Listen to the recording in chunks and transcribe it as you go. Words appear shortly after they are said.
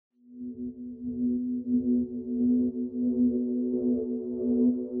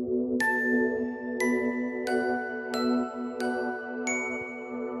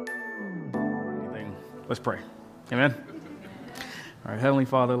Let's pray. Amen. All right, Heavenly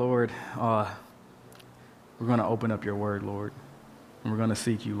Father, Lord, we're going to open up your word, Lord, and we're going to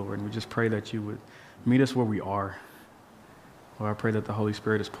seek you, Lord, and we just pray that you would meet us where we are. Lord, I pray that the Holy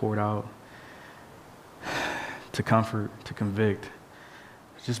Spirit is poured out to comfort, to convict.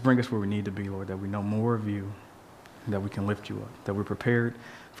 Just bring us where we need to be, Lord, that we know more of you, and that we can lift you up, that we're prepared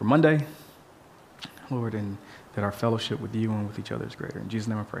for Monday, Lord, and that our fellowship with you and with each other is greater. In Jesus'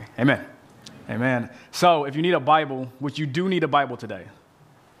 name I pray. Amen. Amen. So if you need a Bible, which you do need a Bible today,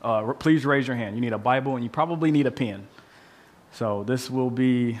 please raise your hand. You need a Bible, and you probably need a pen. So this will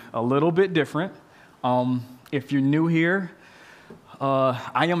be a little bit different. If you're new here,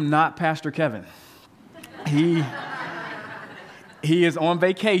 I am not Pastor Kevin. He is on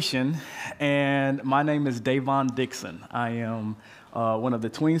vacation, and my name is Davon Dixon. I am one of the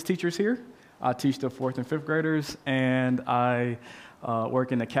tweens teachers here. I teach the 4th and 5th graders, and I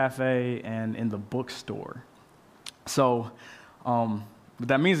work in the cafe and in the bookstore. So what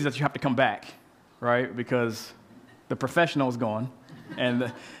that means is that you have to come back, right? Because the professional is gone,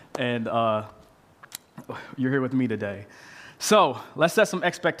 and you're here with me today. So let's set some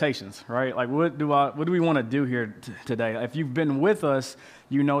expectations, right? Like, what do we want to do here today? If you've been with us,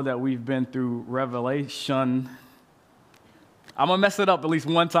 you know that we've been through Revelation. I'm gonna mess it up at least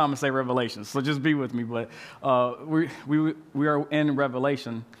one time and say Revelation, so just be with me. But we are in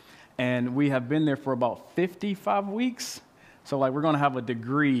Revelation, and we have been there for about 55 weeks. So like, we're gonna have a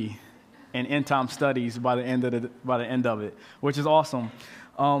degree in end time studies by the end of it, which is awesome.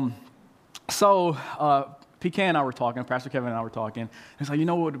 So PK and I were talking, Pastor Kevin and I were talking. It's like, you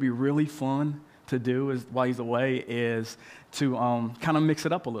know what would be really fun to do is while he's away is to kind of mix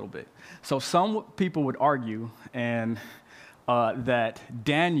it up a little bit. So some people would argue that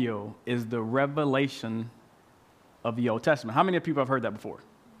Daniel is the revelation of the Old Testament. How many people have heard that before?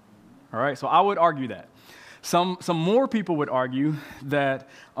 All right, so I would argue that. Some more people would argue that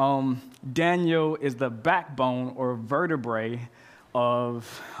Daniel is the backbone or vertebrae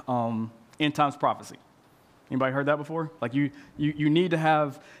of end times prophecy. Anybody heard that before? Like you need to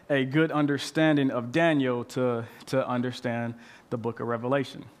have a good understanding of Daniel to understand the book of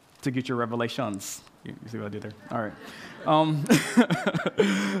Revelation, to get your revelations. You see what I did there? All right.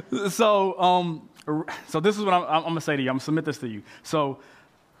 So this is what I'm going to say to you. I'm going to submit this to you. So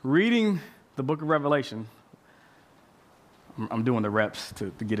reading the book of Revelation, I'm doing the reps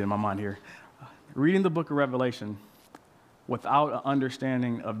to get it in my mind here. Reading the book of Revelation without an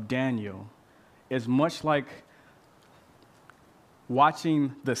understanding of Daniel is much like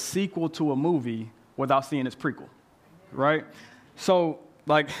watching the sequel to a movie without seeing its prequel, right? So,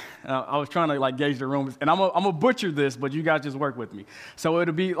 like, I was trying to gauge the room, and I'm gonna butcher this, but you guys just work with me. So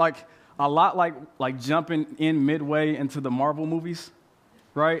it'll be like a lot like jumping in midway into the Marvel movies,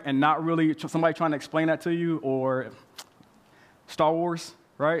 right? And not really somebody trying to explain that to you, or Star Wars,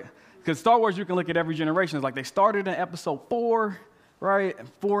 right? Because Star Wars, you can look at every generation. It's like they started in episode 4, right?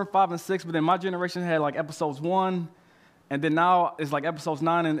 4 and 5 and 6, but then my generation had like episodes 1, and then now it's like episodes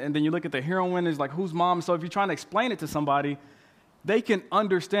 9, and then you look at the heroine, it's like who's mom? So if you're trying to explain it to somebody, they can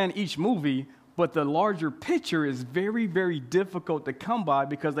understand each movie, but the larger picture is very, very difficult to come by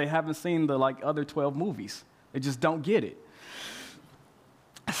because they haven't seen the other 12 movies. They just don't get it.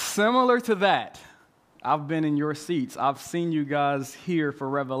 Similar to that, I've been in your seats. I've seen you guys here for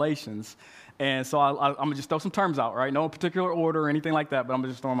Revelations. And so I'm going to just throw some terms out, right? No particular order or anything like that, but I'm going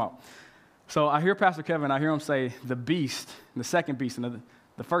to just throw them out. So I hear Pastor Kevin, I hear him say the beast, and the second beast, and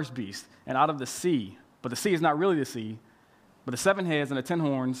the first beast, and out of the sea. But the sea is not really the sea, but the 7 heads and the 10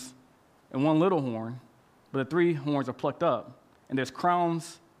 horns and 1 little horn, but the 3 horns are plucked up. And there's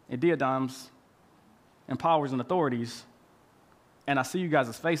crowns and diadems and powers and authorities. And I see you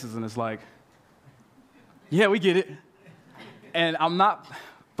guys' faces, and it's like, yeah, we get it. And I'm not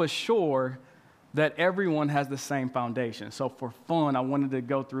for sure that everyone has the same foundation. So for fun, I wanted to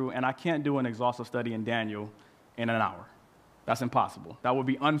go through, and I can't do an exhaustive study in Daniel in an hour. That's impossible. That would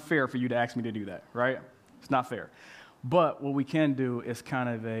be unfair for you to ask me to do that, right? It's not fair. But what we can do is kind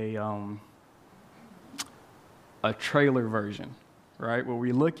of a trailer version, right? Where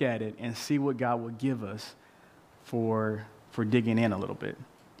we look at it and see what God will give us for digging in a little bit.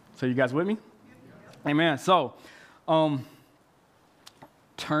 So you guys with me? Amen. So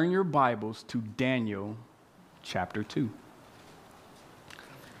turn your Bibles to Daniel chapter 2.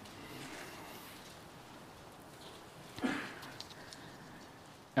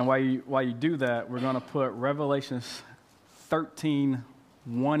 And while you do that, we're going to put Revelations 13,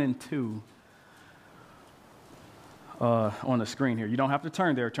 1 and 2 on the screen here. You don't have to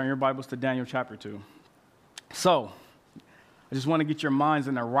turn there. Turn your Bibles to Daniel chapter 2. So I just want to get your minds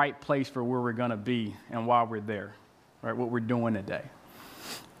in the right place for where we're going to be and why we're there, right? What we're doing today.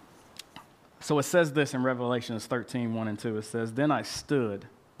 So it says this in Revelation 13, 1 and 2. It says, "Then I stood,"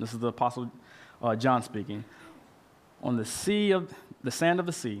 this is the Apostle John speaking, "on the sand of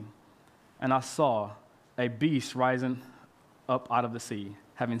the sea, and I saw a beast rising up out of the sea,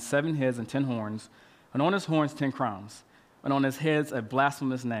 having 7 heads and 10 horns, and on his horns 10 crowns, and on his heads a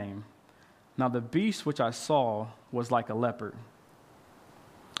blasphemous name. Now the beast which I saw was like a leopard.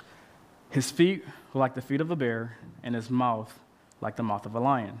 His feet were like the feet of a bear, and his mouth like the mouth of a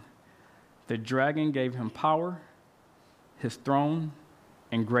lion. The dragon gave him power, his throne,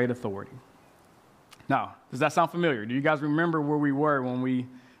 and great authority." Now, does that sound familiar? Do you guys remember where we were when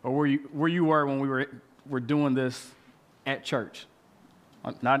where you were when we were doing this at church?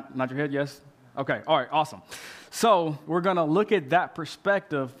 Not your head, yes? Okay, all right, awesome. So we're going to look at that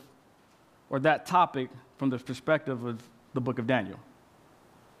perspective or that topic from the perspective of the book of Daniel.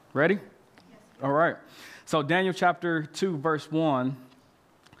 Ready? Yes. All right. So Daniel chapter 2, verse 1,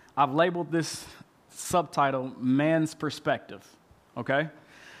 I've labeled this subtitle, Man's Perspective, okay?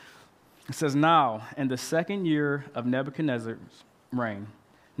 It says, "Now, in the 2nd year of Nebuchadnezzar's reign,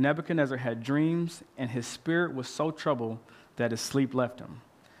 Nebuchadnezzar had dreams, and his spirit was so troubled that his sleep left him.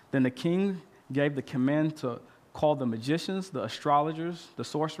 Then the king gave the command to call the magicians, the astrologers, the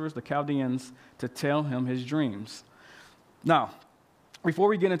sorcerers, the Chaldeans, to tell him his dreams." Now, before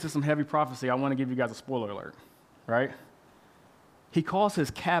we get into some heavy prophecy, I want to give you guys a spoiler alert, right? He calls his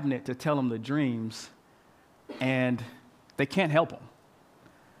cabinet to tell him the dreams, and they can't help him.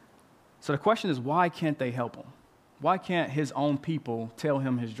 So the question is, why can't they help him? Why can't his own people tell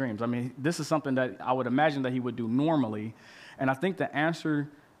him his dreams? I mean, this is something that I would imagine that he would do normally, and I think the answer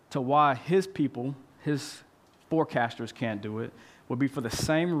to why his people, his forecasters can't do it would be for the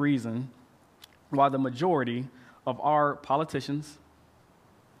same reason why the majority of our politicians,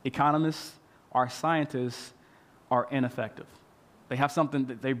 economists, our scientists are ineffective.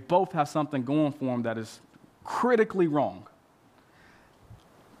 They both have something going for them that is critically wrong.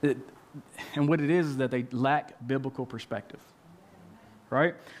 And what it is that they lack biblical perspective,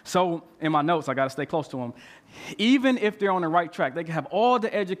 right? So in my notes, I got to stay close to them. Even if they're on the right track, they can have all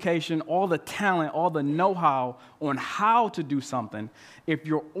the education, all the talent, all the know-how on how to do something. If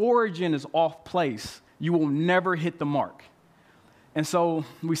your origin is off place, you will never hit the mark. And so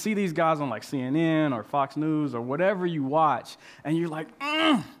we see these guys on like CNN or Fox News or whatever you watch, and you're like,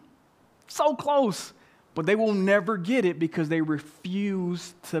 so close. But they will never get it because they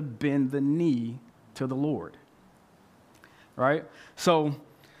refuse to bend the knee to the Lord, right? So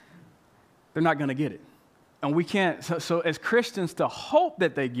they're not going to get it. And we can't, so as Christians, to hope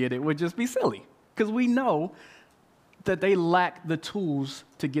that they get it would just be silly because we know that they lack the tools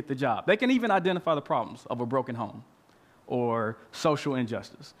to get the job. They can even identify the problems of a broken home or social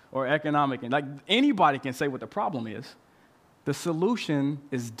injustice or economic, like anybody can say what the problem is. The solution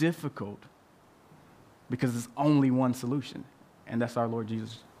is difficult because there's only one solution, and that's our Lord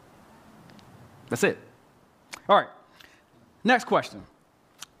Jesus. That's it. All right, next question.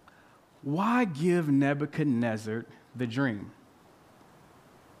 Why give Nebuchadnezzar the dream?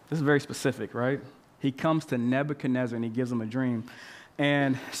 This is very specific, right? He comes to Nebuchadnezzar and he gives him a dream.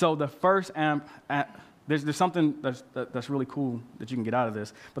 And so the first, there's something that's really cool that you can get out of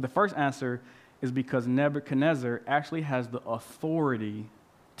this, but the first answer is because Nebuchadnezzar actually has the authority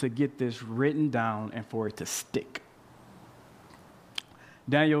to get this written down and for it to stick.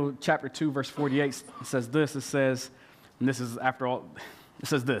 Daniel chapter 2, verse 48 says this. It says, and this is after all, it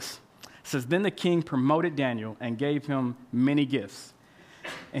says this. It says, "Then the king promoted Daniel and gave him many gifts.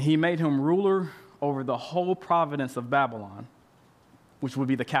 And he made him ruler over the whole province of Babylon," which would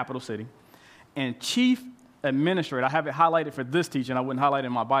be the capital city, "and chief administrator." I have it highlighted for this teaching. I wouldn't highlight it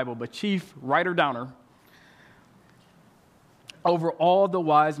in my Bible, but chief writer-downer over all the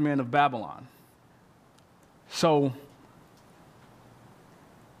wise men of Babylon. So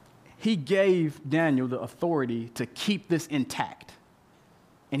he gave Daniel the authority to keep this intact,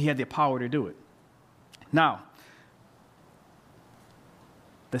 and he had the power to do it. Now,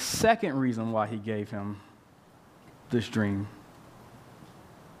 the second reason why he gave him this dream,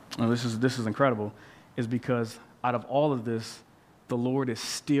 and this is incredible, is because out of all of this, the Lord is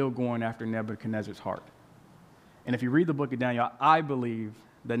still going after Nebuchadnezzar's heart. And if you read the book of Daniel, I believe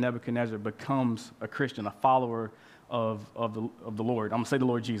that Nebuchadnezzar becomes a Christian, a follower of the Lord. I'm going to say the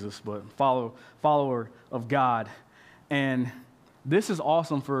Lord Jesus, but follower of God. And this is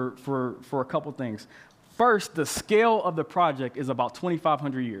awesome for a couple things. First, the scale of the project is about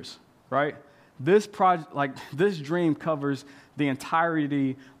 2,500 years, right? This dream covers the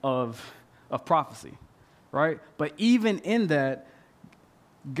entirety of prophecy. right? But even in that,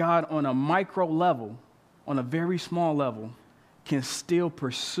 God on a micro level, on a very small level, can still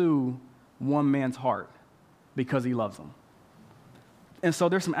pursue one man's heart because he loves them. And so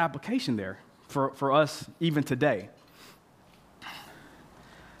there's some application there for us even today.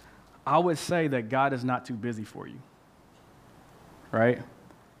 I would say that God is not too busy for you, right?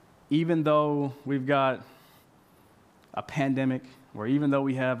 Even though we've got a pandemic, or even though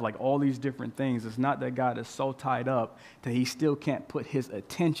we have like all these different things, it's not that God is so tied up that he still can't put his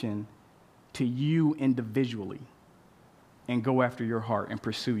attention to you individually and go after your heart and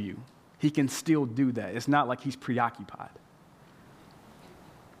pursue you. He can still do that. It's not like he's preoccupied.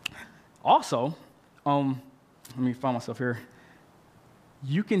 Also, let me find myself here.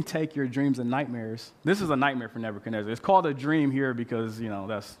 You can take your dreams and nightmares. This is a nightmare for Nebuchadnezzar. It's called a dream here because,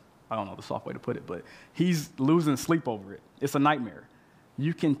 that's, I don't know the soft way to put it, but he's losing sleep over it. It's a nightmare.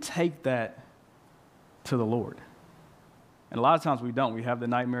 You can take that to the Lord. And a lot of times we don't. We have the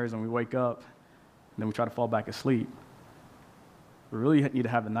nightmares and we wake up and then we try to fall back asleep. We really need to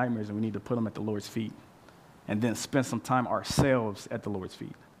have the nightmares and we need to put them at the Lord's feet and then spend some time ourselves at the Lord's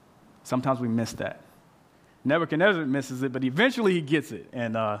feet. Sometimes we miss that. Nebuchadnezzar misses it, but eventually he gets it.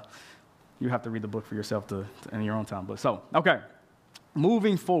 And you have to read the book for yourself in your own time. Okay,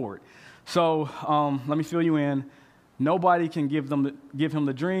 moving forward. So let me fill you in. Nobody can give him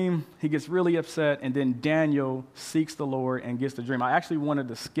the dream. He gets really upset, and then Daniel seeks the Lord and gets the dream. I actually wanted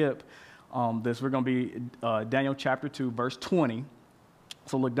to skip this. We're going to be Daniel chapter 2, verse 20.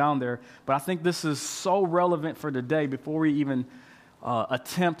 So look down there. But I think this is so relevant for today. Before we even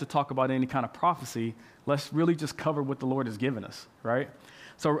attempt to talk about any kind of prophecy, let's really just cover what the Lord has given us, right?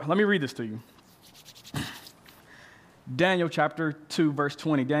 So let me read this to you. Daniel chapter 2, verse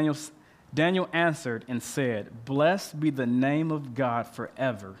 20. Daniel answered and said, "Blessed be the name of God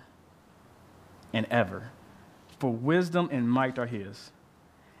forever and ever, for wisdom and might are his.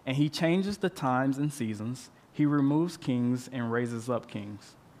 And he changes the times and seasons. He removes kings and raises up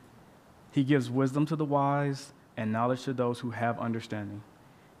kings. He gives wisdom to the wise and knowledge to those who have understanding.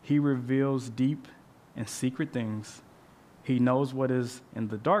 He reveals deep and secret things. He knows what is in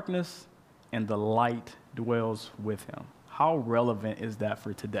the darkness, and the light dwells with him." How relevant is that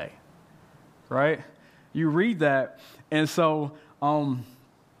for today? Right? You read that, and so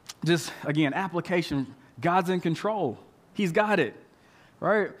just, again, application. God's in control. He's got it,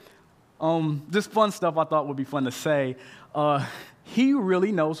 right? Just fun stuff I thought would be fun to say. He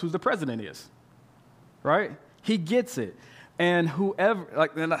really knows who the president is, right? He gets it. And whoever,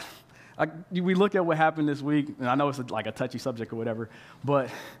 we look at what happened this week, and I know it's like a touchy subject or whatever, but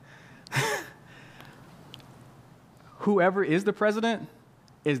whoever is the president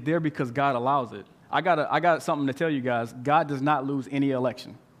is there because God allows it. I got something to tell you guys. God does not lose any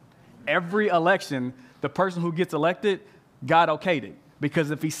election. Every election, the person who gets elected, God okayed it.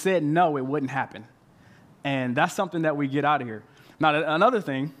 Because if he said no, it wouldn't happen. And that's something that we get out of here. Now, another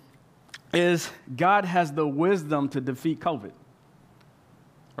thing is God has the wisdom to defeat COVID.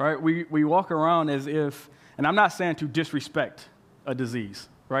 Right? We walk around as if, and I'm not saying to disrespect a disease,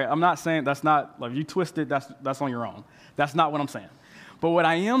 right? I'm not saying that's not, like, if you twist it, that's on your own. That's not what I'm saying. But what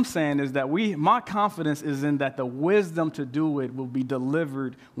I am saying is that my confidence is in that the wisdom to do it will be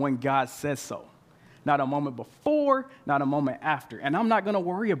delivered when God says so. Not a moment before, not a moment after. And I'm not going to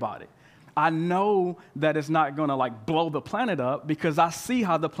worry about it. I know that it's not going to blow the planet up because I see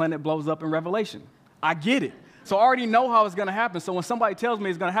how the planet blows up in Revelation. I get it. So I already know how it's going to happen. So when somebody tells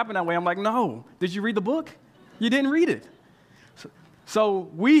me it's going to happen that way, I'm like, no. Did you read the book? You didn't read it. So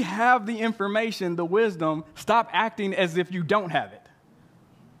we have the information, the wisdom. Stop acting as if you don't have it.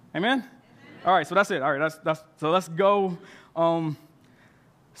 Amen? All right, so that's it. All right, so let's go.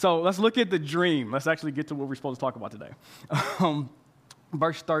 So let's look at the dream. Let's actually get to what we're supposed to talk about today.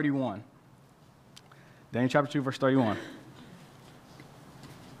 Verse 31. Daniel chapter 2, verse 31.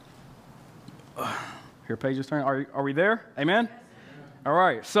 Your pages turn. Are we there? Amen? Yes. All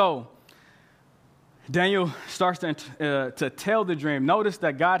right, so Daniel starts to tell the dream. Notice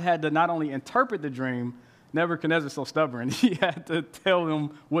that God had to not only interpret the dream. Nebuchadnezzar's so stubborn, he had to tell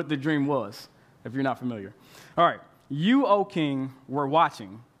him what the dream was, if you're not familiar. All right. You, O king, were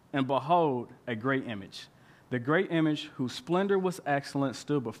watching, and behold, a great image. The great image, whose splendor was excellent,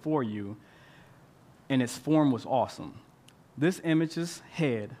 stood before you, and its form was awesome. This image's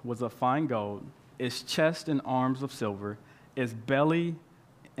head was of fine gold, its chest and arms of silver, its belly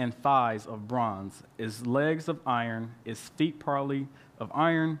and thighs of bronze, its legs of iron, its feet partly of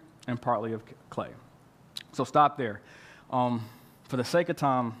iron and partly of clay. So stop there. For the sake of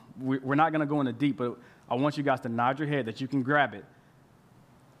time, we're not going to go into deep, but I want you guys to nod your head that you can grab it.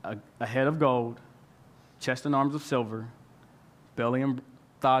 A head of gold, chest and arms of silver, belly and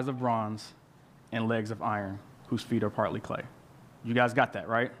thighs of bronze, and legs of iron, whose feet are partly clay. You guys got that,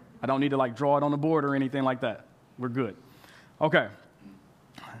 right? I don't need to draw it on the board or anything like that. We're good. Okay,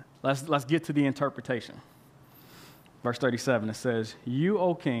 let's get to the interpretation. Verse 37, it says, "You,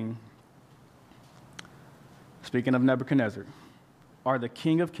 O king," speaking of Nebuchadnezzar, "are the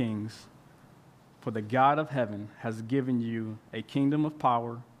king of kings, for the God of heaven has given you a kingdom of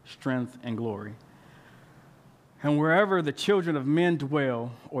power, strength, and glory. And wherever the children of men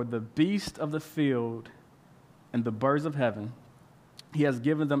dwell, or the beasts of the field and the birds of heaven, he has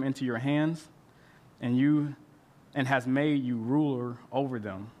given them into your hands, and has made you ruler over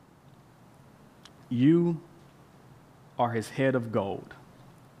them. You are his head of gold."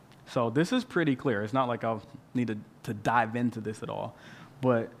 So this is pretty clear. It's not like I'll need to dive into this at all.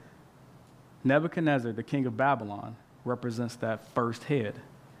 But Nebuchadnezzar, the king of Babylon, represents that first head.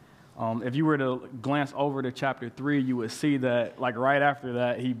 If you were to glance over to chapter 3, you would see that, right after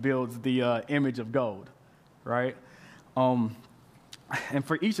that, he builds the image of gold, right? And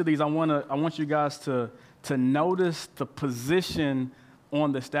for each of these, I want you guys to notice the position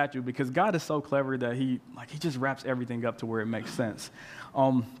on the statue, because God is so clever that he just wraps everything up to where it makes sense.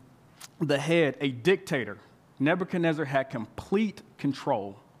 The head, a dictator. Nebuchadnezzar had complete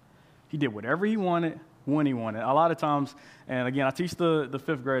control. He did whatever he wanted, when he wanted. A lot of times, and again, I teach the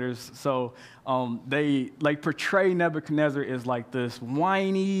fifth graders, so they portray Nebuchadnezzar as this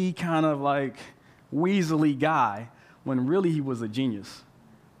whiny, kind of weaselly guy, when really he was a genius.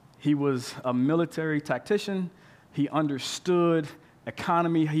 He was a military tactician. He understood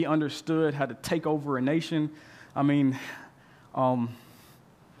economy. He understood how to take over a nation. I mean,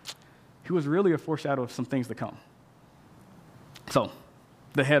 he was really a foreshadow of some things to come. So,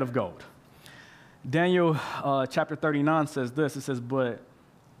 the head of gold. Daniel chapter 39 says this. It says, "But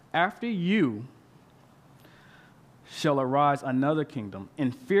after you shall arise another kingdom,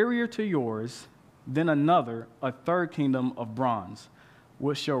 inferior to yours, then another, a third kingdom of bronze,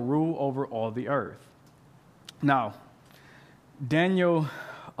 which shall rule over all the earth." Now, Daniel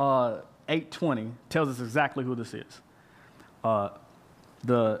 8:20 tells us exactly who this is.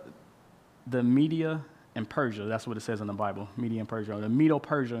 The Media and Persia, that's what it says in the Bible, Media and Persia. The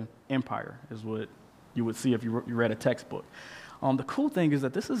Medo-Persian Empire is what you would see if you read a textbook. The cool thing is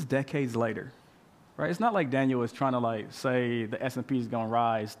that this is decades later, right? It's not like Daniel is trying to say the S&P is going to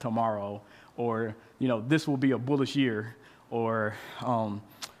rise tomorrow, or this will be a bullish year, or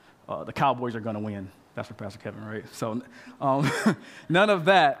the Cowboys are going to win. That's for Pastor Kevin, right? So none of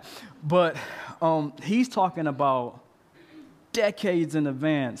that. But he's talking about decades in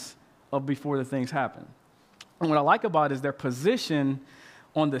advance of before the things happen. And what I like about it is their position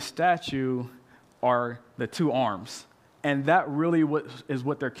on the statue are the two arms. And that really is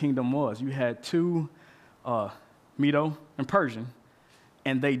what their kingdom was. You had two, Medo and Persian,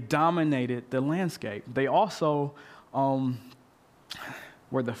 and they dominated the landscape. They also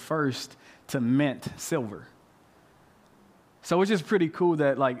were the first to mint silver. So it's just pretty cool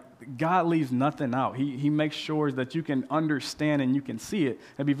that God leaves nothing out. He makes sure that you can understand and you can see it.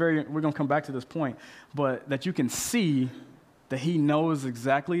 We're going to come back to this point, but that you can see that he knows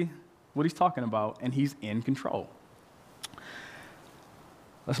exactly what he's talking about and he's in control.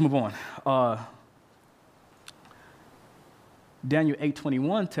 Let's move on. Daniel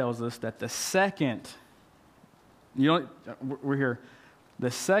 8:21 tells us that the second, we're here, the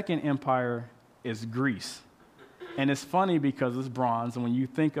second empire is Greece. And it's funny because it's bronze, and when you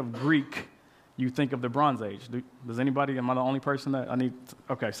think of Greek, you think of the Bronze Age. Does anybody, am I the only person that I need?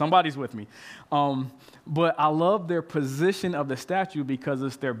 Okay, somebody's with me. But I love their position of the statue because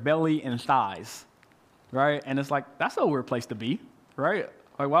it's their belly and thighs, right? And it's that's a weird place to be, right?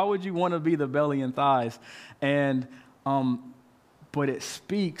 Why would you want to be the belly and thighs? And, but it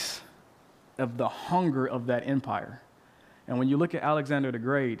speaks of the hunger of that empire. And when you look at Alexander the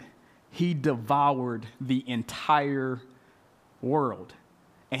Great, he devoured the entire world.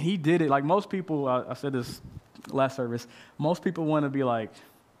 And he did it most people, I said this last service, most people want to be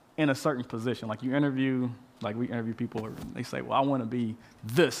in a certain position. We interview people, or they say, well, I want to be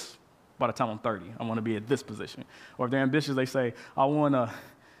this by the time I'm 30. I want to be at this position. Or if they're ambitious, they say, I want to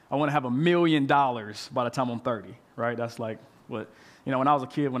have $1 million by the time I'm 30, right? That's what, when I was a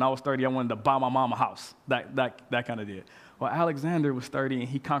kid, when I was 30, I wanted to buy my mom a house, that kind of deal. Well, Alexander was 30 and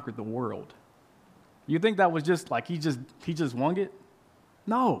he conquered the world. You think that was just he just won it?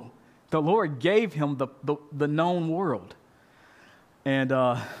 No. The Lord gave him the known world. And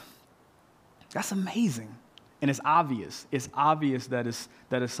that's amazing. And it's obvious. It's obvious that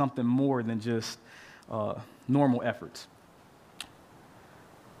it's something more than just normal efforts.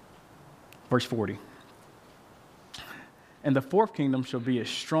 Verse 40. And the fourth kingdom shall be as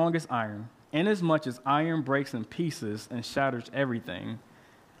strong as iron, inasmuch as iron breaks in pieces and shatters everything.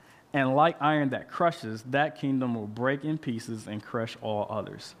 And like iron that crushes, that kingdom will break in pieces and crush all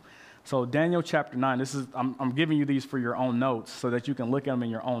others. So Daniel chapter 9, I'm giving you these for your own notes so that you can look at them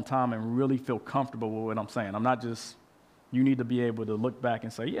in your own time and really feel comfortable with what I'm saying. I'm not just, you need to be able to look back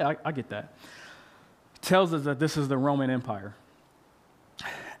and say, yeah, I get that. It tells us that this is the Roman Empire.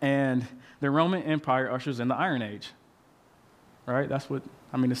 And the Roman Empire ushers in the Iron Age. Right?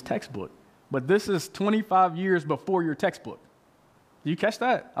 It's textbook. But this is 25 years before your textbook. Do you catch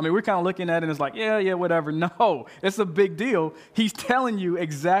that? We're kind of looking at it and it's like, yeah, whatever. No, it's a big deal. He's telling you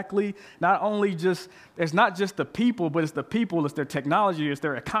exactly, it's not just the people, but it's the people, it's their technology, it's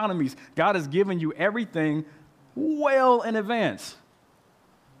their economies. God has given you everything well in advance.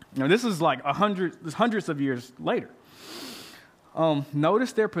 This is like hundreds of years later.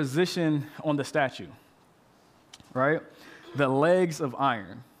 Notice their position on the statue, right? The legs of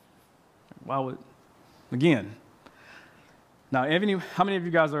iron. Again. Now, how many of you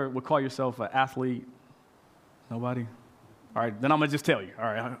guys would call yourself an athlete? Nobody? All right, then I'm going to just tell you.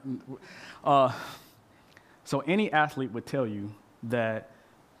 All right. So any athlete would tell you that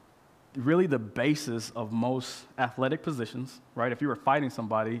really the basis of most athletic positions, right? If you were fighting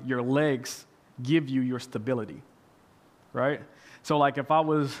somebody, your legs give you your stability, right? So like if I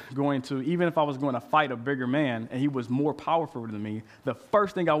was going to fight a bigger man and he was more powerful than me, the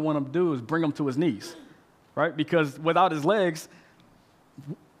first thing I want him to do is bring him to his knees. Right? Because without his legs,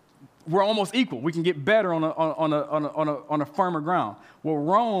 we're almost equal. We can get better on a firmer ground. What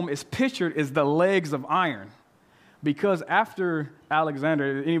Rome is pictured is the legs of iron. Because after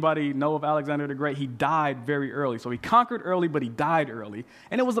Alexander, anybody know of Alexander the Great? He died very early. So he conquered early, but he died early.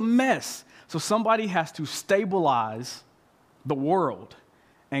 And it was a mess. So somebody has to stabilize the world.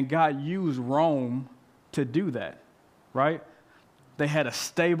 And God used Rome to do that. Right? They had a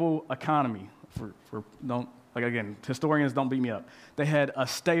stable economy. Historians don't beat me up. They had a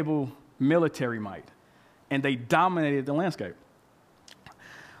stable military might, and they dominated the landscape.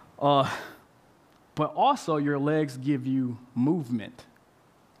 But also, your legs give you movement,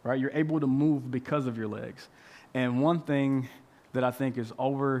 right? You're able to move because of your legs. And one thing that I think is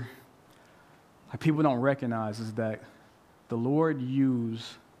people don't recognize is that the Lord used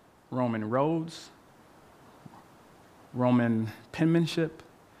Roman roads, Roman penmanship,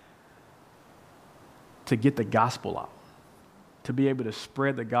 to get the gospel out, to be able to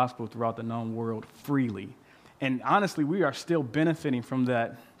spread the gospel throughout the known world freely. And honestly, we are still benefiting from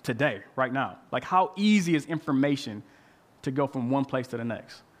that today, right now. Like how easy is information to go from one place to the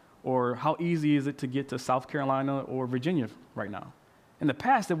next? Or how easy is it to get to South Carolina or Virginia right now? In the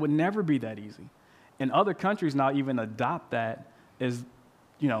past, it would never be that easy. And other countries now even adopt that as,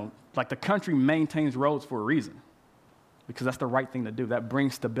 like the country maintains roads for a reason, because that's the right thing to do. That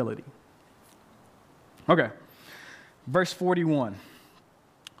brings stability. Okay, verse 41.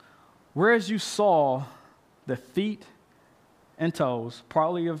 Whereas you saw the feet and toes,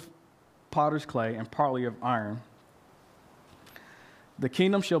 partly of potter's clay and partly of iron, the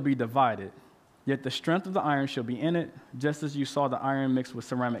kingdom shall be divided, yet the strength of the iron shall be in it, just as you saw the iron mixed with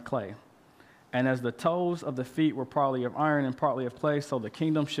ceramic clay. And as the toes of the feet were partly of iron and partly of clay, so the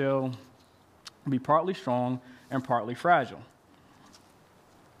kingdom shall be partly strong and partly fragile.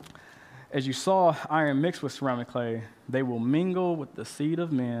 As you saw iron mixed with ceramic clay, they will mingle with the seed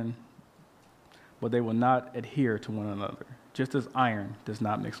of men, but they will not adhere to one another, just as iron does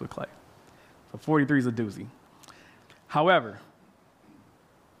not mix with clay. So 43 is a doozy. However,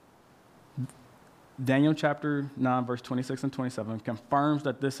 Daniel chapter 9, verse 26 and 27 confirms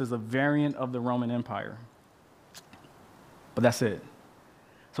that this is a variant of the Roman Empire. But that's it.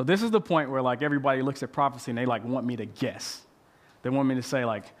 So this is the point where everybody looks at prophecy and they want me to guess. They want me to say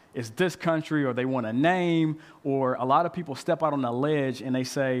it's this country, or they want a name, or a lot of people step out on a ledge and they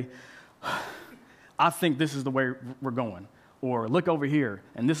say, I think this is the way we're going, or look over here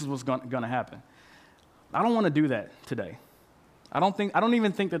and this is what's going to happen. I don't want to do that today. I don't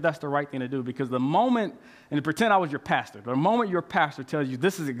even think that that's the right thing to do, because the moment, and pretend I was your pastor, the moment your pastor tells you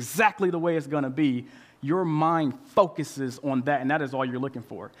this is exactly the way it's going to be, your mind focuses on that, and that is all you're looking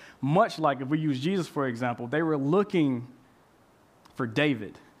for. Much like if we use Jesus, for example, they were looking for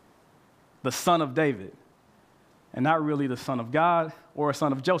David, the son of David, and not really the son of God or a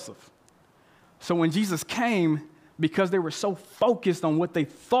son of Joseph. So when Jesus came, because they were so focused on what they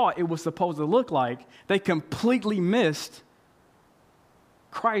thought it was supposed to look like, they completely missed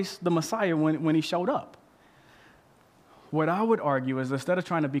Christ, the Messiah, when he showed up. What I would argue is, instead of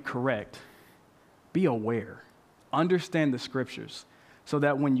trying to be correct, be aware. Understand the scriptures, so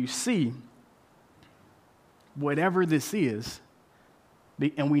that when you see whatever this is,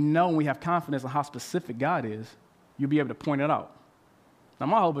 and we know and we have confidence in how specific God is, you'll be able to point it out. Now,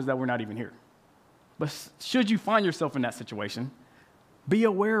 my hope is that we're not even here. But should you find yourself in that situation, be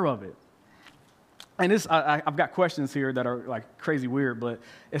aware of it. And I've got questions here that are like crazy weird, but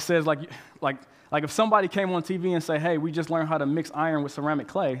it says like if somebody came on TV and say, hey, we just learned how to mix iron with ceramic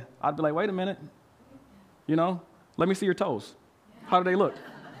clay, I'd be like, wait a minute, let me see your toes. How do they look?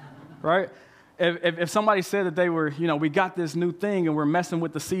 Right? If somebody said that they were, we got this new thing and we're messing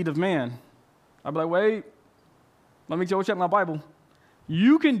with the seed of man, I'd be like, wait, let me go check my Bible.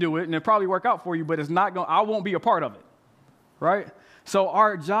 You can do it and it'll probably work out for you, but I won't be a part of it. Right? So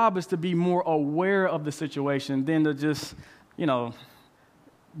our job is to be more aware of the situation than to just,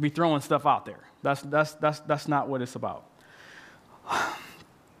 be throwing stuff out there. That's not what it's about.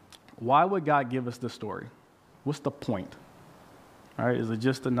 Why would God give us this story? What's the point? All right, is it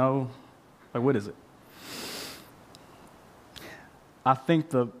just to know? Like, what is it? I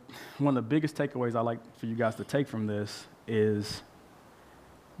think one of the biggest takeaways I like for you guys to take from this is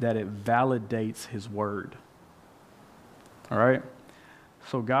that it validates his word. All right?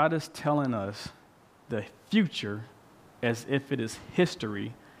 So God is telling us the future as if it is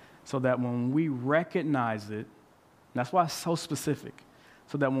history, so that when we recognize it, that's why it's so specific,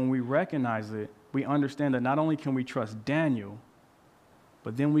 so that when we recognize it, we understand that not only can we trust Daniel,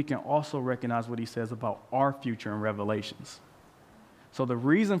 but then we can also recognize what he says about our future in Revelations. So the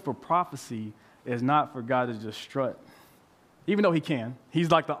reason for prophecy is not for God to just strut, even though he can.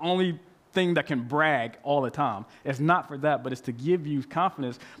 He's like the only thing that can brag all the time. It's not for that, but it's to give you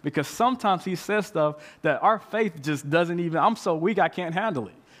confidence, because sometimes he says stuff that our faith just doesn't even, I'm so weak I can't handle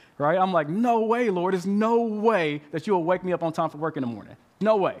it, right? I'm like, no way, Lord. There's no way that you'll wake me up on time for work in the morning.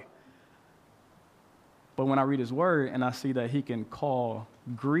 No way. But when I read his word and I see that he can call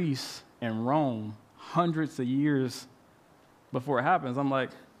Greece and Rome hundreds of years before it happens, I'm like,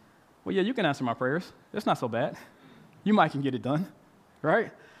 well, yeah, you can answer my prayers. It's not so bad. You might can get it done,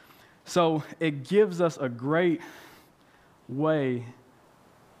 right? So it gives us a great way.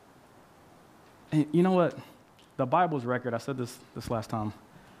 And you know what? The Bible's record, I said this last time,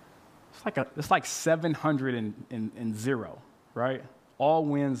 it's like 700 right? All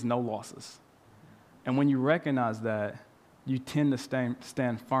wins, no losses. And when you recognize that, you tend to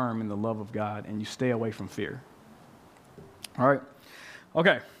stand firm in the love of God and you stay away from fear. All right?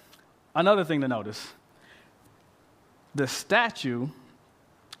 Okay. Another thing to notice. The statue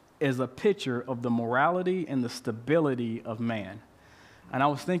is a picture of the morality and the stability of man. And I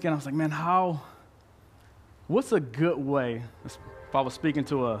was like, man, what's a good way, if I was speaking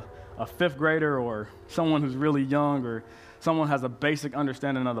to a fifth grader or someone who's really young or someone who has a basic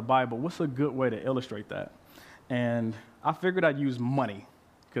understanding of the Bible, what's a good way to illustrate that? And I figured I'd use money,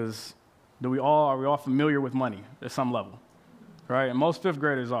 because are we all familiar with money at some level, right? And most fifth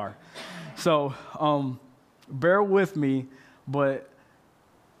graders are. So bear with me, but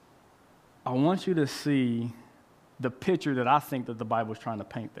I want you to see the picture that I think that the Bible is trying to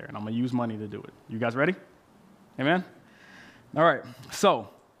paint there, and I'm going to use money to do it. You guys ready? Amen? All right. So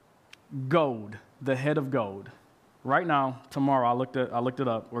gold, the head of gold. Right now, tomorrow, I looked it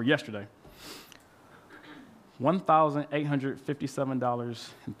up, or yesterday,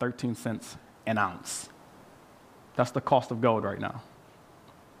 $1,857.13 an ounce. That's the cost of gold right now.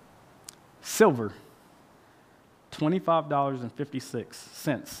 Silver,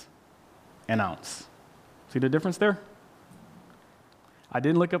 $25.56 an ounce. See the difference there? I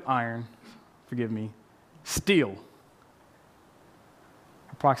didn't look up iron, forgive me. Steel,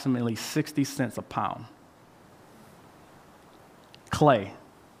 approximately 60 cents a pound. Clay,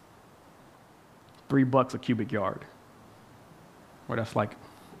 $3 a cubic yard. Or that's like,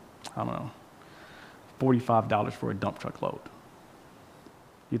 I don't know, $45 for a dump truck load.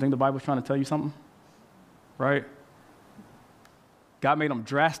 You think the Bible's trying to tell you something? Right? God made them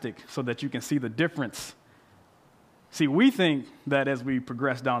drastic so that you can see the difference. See, we think that as we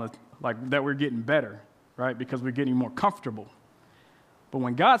progress down, that we're getting better, right? Because we're getting more comfortable. But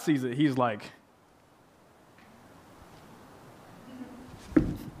when God sees it, he's like,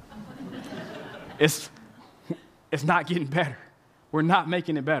 it's not getting better. We're not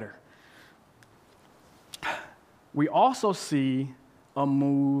making it better. We also see a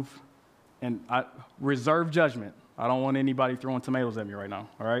move in reserve judgment. I don't want anybody throwing tomatoes at me right now,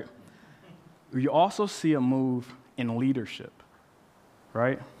 all right? We also see a move in leadership,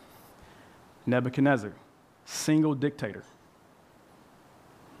 right? Nebuchadnezzar, single dictator.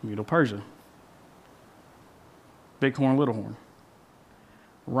 Medo-Persia. Big horn, little horn.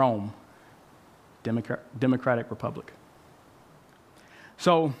 Rome, Democratic Republic.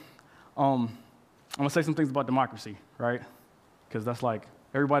 So I'm going to say some things about democracy, right? Because that's like,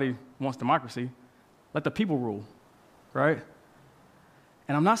 everybody wants democracy. Let the people rule, right?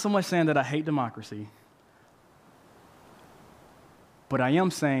 And I'm not so much saying that I hate democracy, but I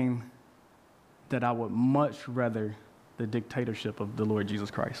am saying that I would much rather the dictatorship of the Lord Jesus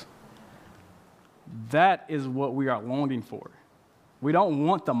Christ. That is what we are longing for. We don't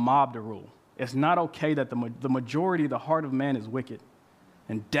want the mob to rule. It's not okay that the majority, the heart of man is wicked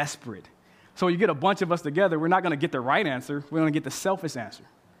and desperate. So you get a bunch of us together, we're not going to get the right answer. We're going to get the selfish answer.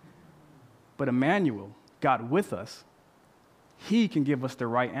 But Emmanuel, God with us, he can give us the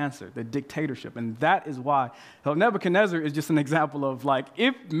right answer, the dictatorship. And that is why. So Nebuchadnezzar is just an example of like,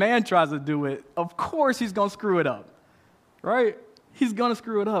 if man tries to do it, of course he's going to screw it up, right? He's going to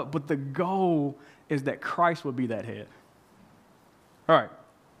screw it up. But the goal is that Christ will be that head. All right.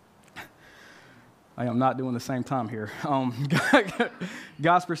 I am not doing the same time here.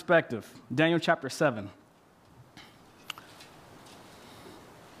 God's perspective, Daniel chapter 7.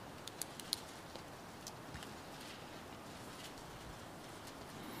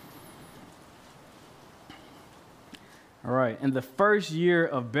 All right. In the first year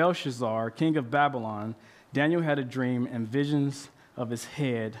of Belshazzar, king of Babylon, Daniel had a dream and visions of his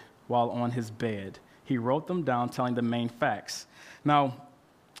head while on his bed. He wrote them down, telling the main facts. Now,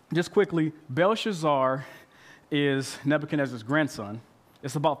 just quickly, Belshazzar is Nebuchadnezzar's grandson.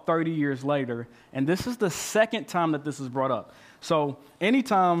 It's about 30 years later, and this is the second time that this is brought up. So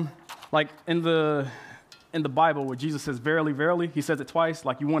anytime, like in the Bible where Jesus says, verily, verily, he says it twice,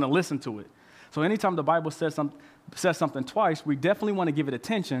 like you want to listen to it. So anytime the Bible says something twice, we definitely want to give it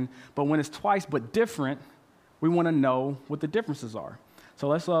attention, but when it's twice but different, we want to know what the differences are. So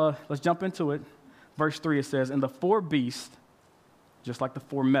let's jump into it. Verse 3, it says, and the four beasts, just like the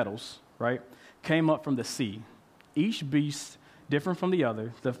four metals, right, came up from the sea. Each beast different from the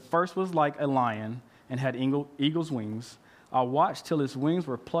other. The first was like a lion and had eagle's wings. I watched till its wings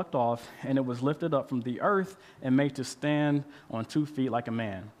were plucked off, and it was lifted up from the earth and made to stand on 2 feet like a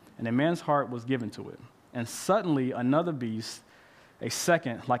man. And a man's heart was given to it. And suddenly another beast, a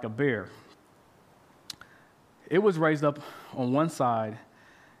second like a bear. It was raised up on one side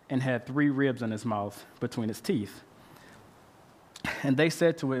and had 3 ribs in its mouth between its teeth. And they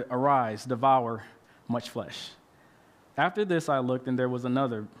said to it, arise, devour much flesh. After this I looked, and there was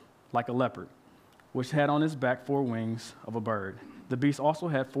another, like a leopard, which had on its back 4 wings of a bird. The beast also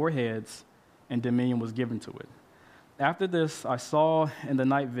had 4 heads, and dominion was given to it. After this I saw in the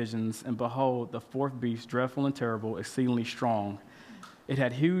night visions, and behold, the 4th beast, dreadful and terrible, exceedingly strong. It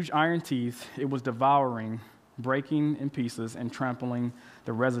had huge iron teeth. It was devouring, breaking in pieces, and trampling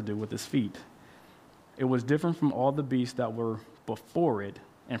the residue with its feet. It was different from all the beasts that were before it,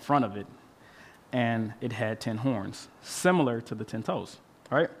 in front of it, and it had 10 horns, similar to the 10 toes,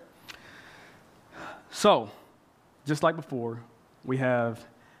 right? So, just like before, we have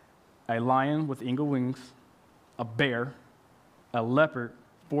a lion with eagle wings, a bear, a leopard,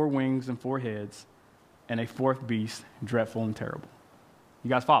 4 wings and 4 heads, and a 4th beast, dreadful and terrible. You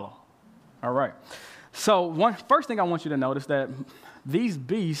guys follow? All right. So first thing I want you to notice that these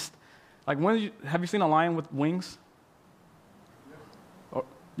beasts, like have you seen a lion with wings? Oh,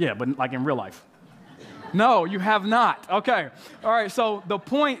 yeah, but like in real life. No, you have not. Okay. All right. So the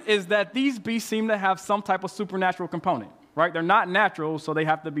point is that these beasts seem to have some type of supernatural component, right? They're not natural, so they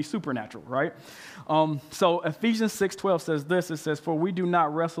have to be supernatural, right? So Ephesians 6:12 says this. It says, for we do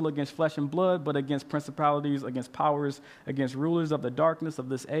not wrestle against flesh and blood, but against principalities, against powers, against rulers of the darkness of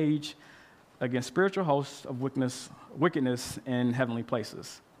this age, against spiritual hosts of wickedness in heavenly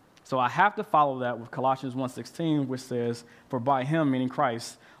places. So I have to follow that with Colossians 1:16, which says, for by him, meaning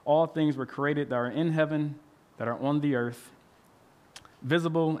Christ, all things were created that are in heaven, that are on the earth,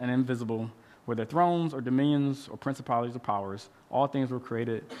 visible and invisible, whether thrones or dominions or principalities or powers, all things were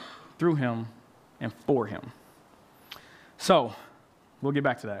created through him and for him. So we'll get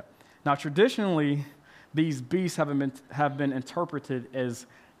back to that. Now, traditionally, these beasts have been interpreted as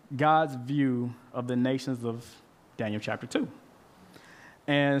God's view of the nations of Daniel chapter 2.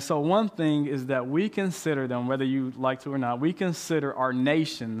 And so one thing is that we consider them, whether you like to or not, we consider our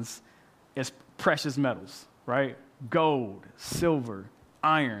nations as precious metals, right? Gold, silver,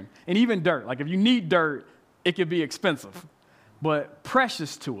 iron, and even dirt. Like if you need dirt, it could be expensive, but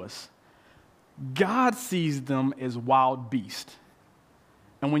precious to us. God sees them as wild beasts.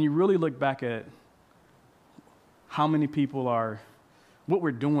 And when you really look back at how many people what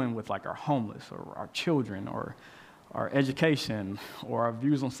we're doing with like our homeless or our children or our education or our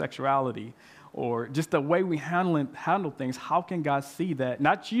views on sexuality or just the way we handle things, how can God see that?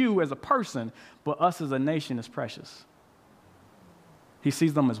 Not you as a person, but us as a nation as precious. He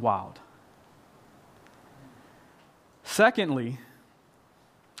sees them as wild. Secondly,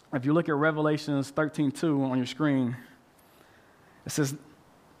 if you look at Revelations 13:2 on your screen, it says,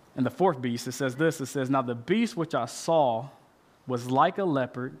 in the fourth beast, it says this, it says, now the beast which I saw was like a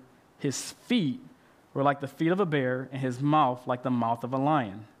leopard, his feet were like the feet of a bear, and his mouth like the mouth of a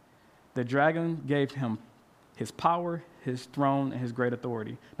lion. The dragon gave him his power, his throne, and his great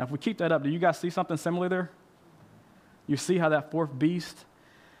authority. Now, if we keep that up, do you guys see something similar there? You see how that fourth beast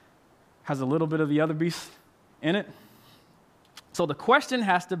has a little bit of the other beast in it? So the question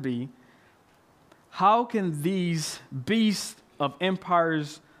has to be, how can these beasts of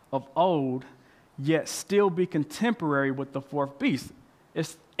empires of old yet still be contemporary with the fourth beast?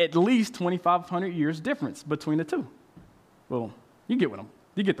 It's at least 2,500 years difference between the two. Well, you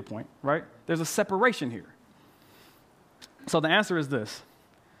get the point, right? There's a separation here. So the answer is this.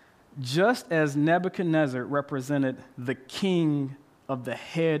 Just as Nebuchadnezzar represented the king of the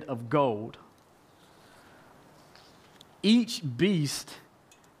head of gold, each beast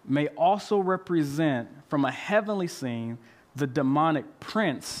may also represent, from a heavenly scene, the demonic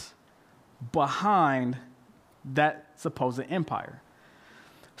prince behind that supposed empire.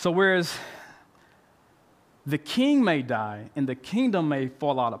 So whereas the king may die and the kingdom may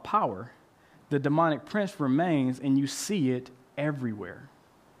fall out of power, the demonic prince remains, and you see it everywhere,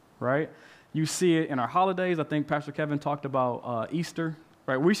 right? You see it in our holidays. I think Pastor Kevin talked about Easter,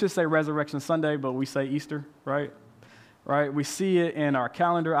 right? We should say Resurrection Sunday, but we say Easter, right? Right? We see it in our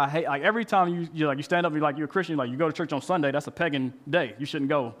calendar. I hate, like, every time you stand up, you're a Christian, like, you go to church on Sunday, that's a pagan day. You shouldn't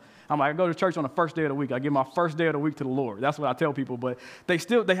go. I'm like, I go to church on the first day of the week. I give my first day of the week to the Lord. That's what I tell people, but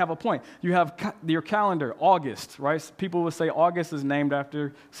they have a point. You have your calendar, August, right? People will say August is named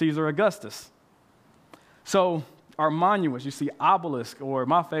after Caesar Augustus. So our monuments, you see obelisk, or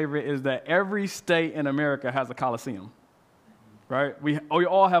my favorite is that every state in America has a Coliseum, right? We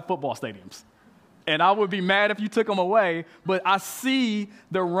all have football stadiums. And I would be mad if you took them away, but I see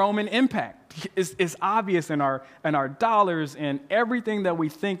the Roman impact. It's obvious in our dollars and everything that we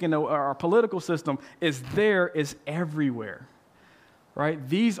think in our political system is there, is everywhere, right?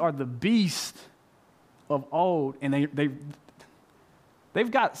 These are the beasts of old, and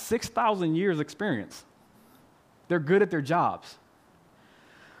they've got 6,000 years experience. They're good at their jobs.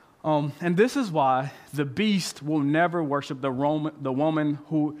 And this is why the beast will never worship the woman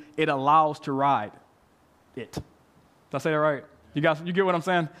who it allows to ride it. Did I say that right? You guys, you get what I'm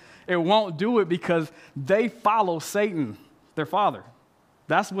saying? It won't do it because they follow Satan, their father.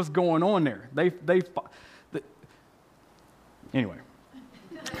 That's what's going on there. Anyway,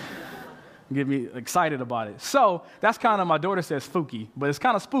 get me excited about it. So that's kind of, my daughter says spooky, but it's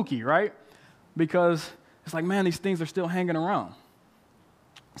kind of spooky, right? Because it's like, man, these things are still hanging around.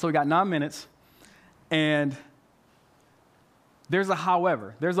 So we got 9 minutes, and there's a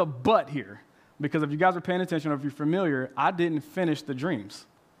however, there's a but here, because if you guys are paying attention or if you're familiar, I didn't finish the dreams,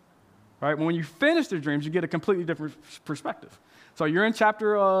 right? When you finish the dreams, you get a completely different perspective. So you're in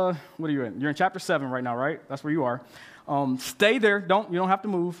chapter, what are you in? You're in chapter 7 right now, right? That's where you are. Stay there. You don't have to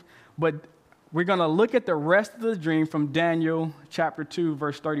move, but we're going to look at the rest of the dream from Daniel chapter 2,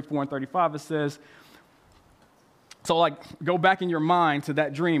 verse 34 and 35. It says, so, like, go back in your mind to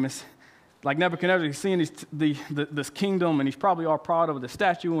that dream. It's like Nebuchadnezzar, he's seeing this kingdom, and he's probably all proud of the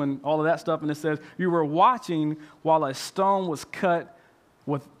statue and all of that stuff. And it says, you were watching while a stone was cut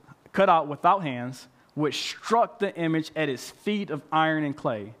out without hands, which struck the image at its feet of iron and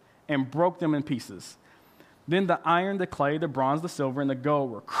clay and broke them in pieces. Then the iron, the clay, the bronze, the silver, and the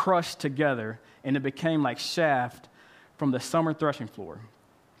gold were crushed together, and it became like chaff from the summer threshing floor.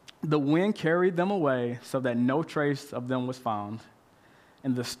 The wind carried them away so that no trace of them was found,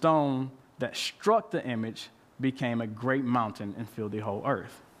 and the stone that struck the image became a great mountain and filled the whole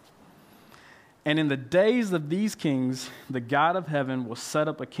earth. And in the days of these kings, the God of heaven will set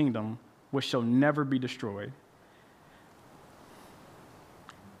up a kingdom which shall never be destroyed,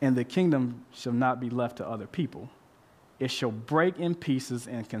 and the kingdom shall not be left to other people. It shall break in pieces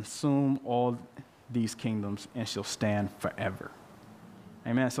and consume all these kingdoms and shall stand forever.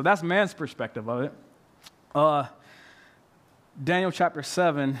 Amen. So that's man's perspective of it. Daniel chapter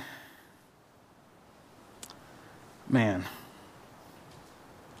 7. Man.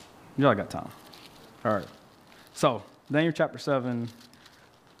 Y'all got time. All right. So, Daniel chapter 7.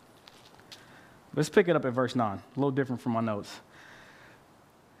 Let's pick it up at verse 9. A little different from my notes.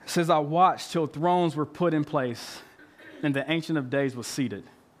 It says, I watched till thrones were put in place, and the Ancient of Days was seated.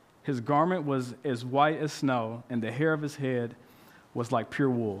 His garment was as white as snow, and the hair of his head was like pure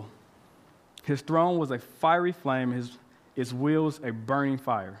wool. His throne was a fiery flame, his wheels a burning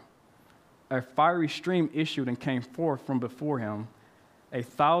fire. A fiery stream issued and came forth from before him.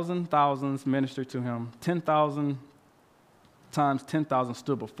 1,000 thousands ministered to him. 10,000 times 10,000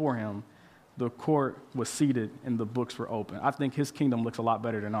 stood before him, the court was seated and the books were open. I think his kingdom looks a lot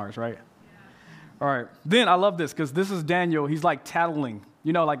better than ours, right? All right. Then I love this because this is Daniel. He's like tattling.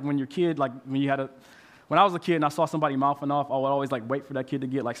 You know, like when your kid, like when I was a kid and I saw somebody mouthing off, I would always like wait for that kid to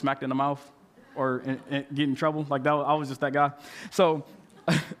get like smacked in the mouth or and get in trouble. Like that, I was just that guy. So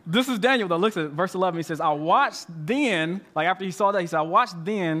this is Daniel that looks at verse 11. He says, I watched then, like after he saw that, he said, I watched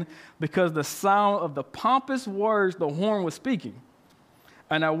then because the sound of the pompous words the horn was speaking.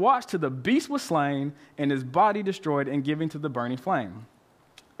 And I watched till the beast was slain and his body destroyed and given to the burning flame.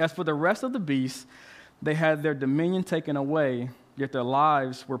 As for the rest of the beasts, they had their dominion taken away, yet their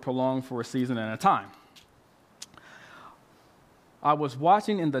lives were prolonged for a season and a time. I was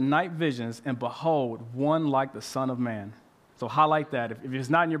watching in the night visions, and behold, one like the Son of Man. So highlight that. If it's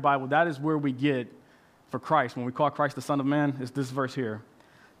not in your Bible, that is where we get for Christ. When we call Christ the Son of Man, it's this verse here.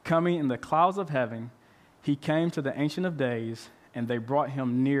 Coming in the clouds of heaven, he came to the Ancient of Days, and they brought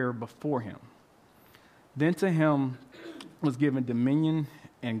him near before him. Then to him was given dominion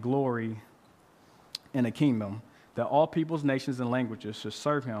and glory and a kingdom, that all peoples, nations, and languages should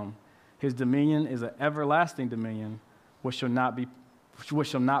serve him. His dominion is an everlasting dominion, which shall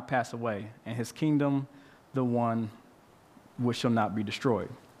not pass away, and his kingdom the one which shall not be destroyed.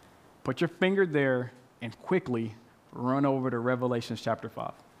 Put your finger there and quickly run over to Revelation chapter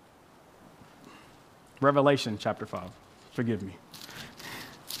 5. Revelation chapter 5. Forgive me.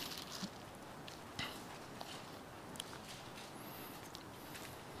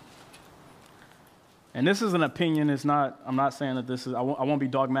 And this is an opinion. It's not. I'm not saying that this is. I won't be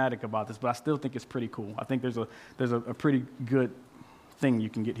dogmatic about this, but I still think it's pretty cool. I think there's a pretty good thing you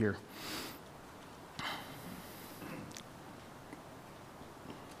can get here.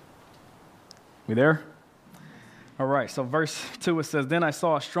 We there? All right. So verse 2 it says, "Then I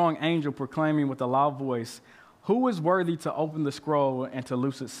saw a strong angel proclaiming with a loud voice, 'Who is worthy to open the scroll and to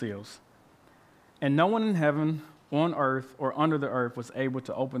loose its seals?' And no one in heaven, on earth, or under the earth was able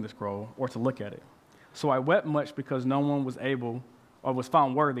to open the scroll or to look at it. So I wept much because no one was able or was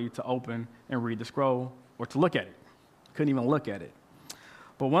found worthy to open and read the scroll or to look at it. Couldn't even look at it.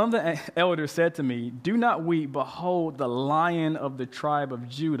 But one of the elders said to me, 'Do not weep. Behold, the Lion of the tribe of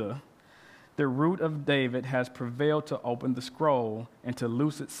Judah, the root of David, has prevailed to open the scroll and to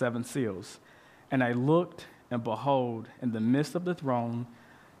loose its 7 seals.' And I looked, and behold, in the midst of the throne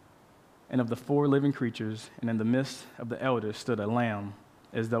and of the 4 living creatures, and in the midst of the elders stood a lamb,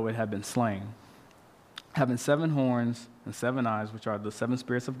 as though it had been slain, having 7 horns and 7 eyes, which are the 7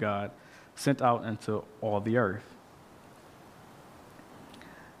 spirits of God, sent out into all the earth.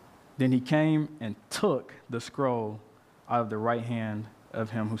 Then he came and took the scroll out of the right hand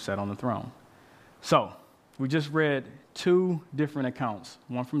of him who sat on the throne." So, we just read 2 different accounts,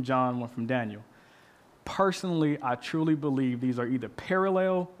 one from John, one from Daniel. Personally, I truly believe these are either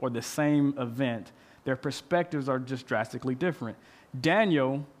parallel or the same event. Their perspectives are just drastically different.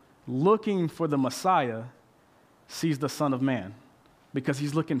 Daniel, looking for the Messiah, sees the Son of Man because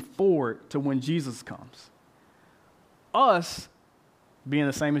he's looking forward to when Jesus comes. Us, being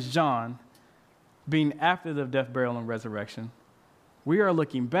the same as John, being after the death, burial, and resurrection, we are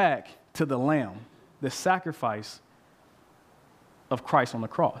looking back to the Lamb, the sacrifice of Christ on the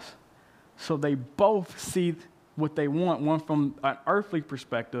cross. So they both see what they want, one from an earthly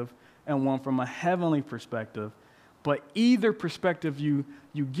perspective and one from a heavenly perspective. But either perspective you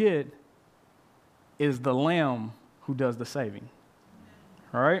get is the Lamb who does the saving.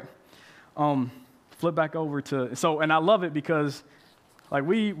 All right? Flip back over to, and I love it because like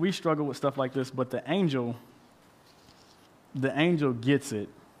we struggle with stuff like this, but the angel gets it.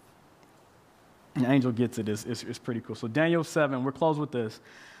 The angel gets it. It's pretty cool. So Daniel 7, we're close with this,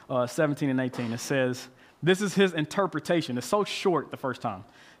 17 and 18. It says, this is his interpretation. It's so short the first time.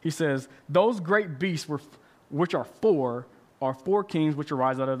 He says, "Those great beasts which are 4 kings which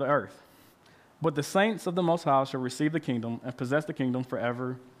arise out of the earth. But the saints of the Most High shall receive the kingdom and possess the kingdom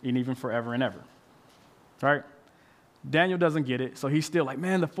forever and even forever and ever." Right? Daniel doesn't get it, so he's still like,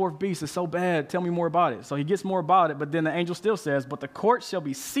 "Man, the 4th beast is so bad. Tell me more about it." So he gets more about it, but then the angel still says, "But the court shall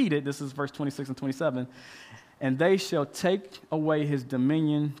be seated," this is verse 26 and 27, "and they shall take away his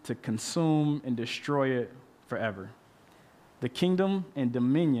dominion to consume and destroy it forever. The kingdom and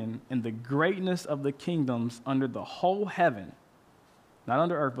dominion and the greatness of the kingdoms under the whole heaven," not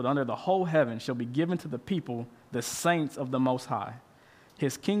under earth, but under the whole heaven, "shall be given to the people, the saints of the Most High.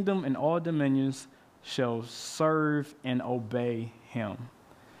 His kingdom and all dominions shall serve and obey him."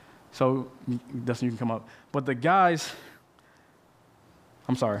 So, Dustin, you can come up. But the guys,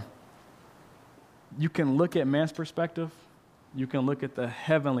 you can look at man's perspective, you can look at the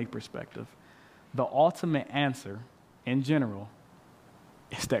heavenly perspective. The ultimate answer in general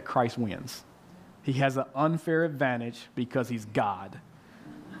is that Christ wins. He has an unfair advantage because he's God.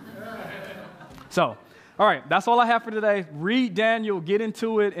 So, all right, that's all I have for today. Read Daniel, get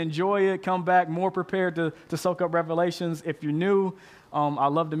into it, enjoy it, come back more prepared to soak up revelations. If you're new, I'd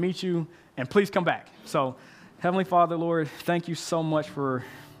love to meet you, and please come back. So, Heavenly Father, Lord, thank you so much for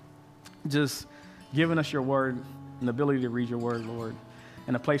just giving us your word and the ability to read your word, Lord,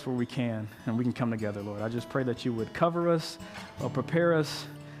 in a place where we can, and we can come together, Lord. I just pray that you would cover us, prepare us,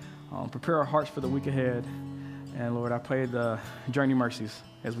 prepare our hearts for the week ahead. And Lord, I pray the journey mercies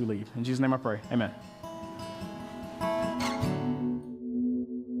as we leave. In Jesus' name I pray, amen.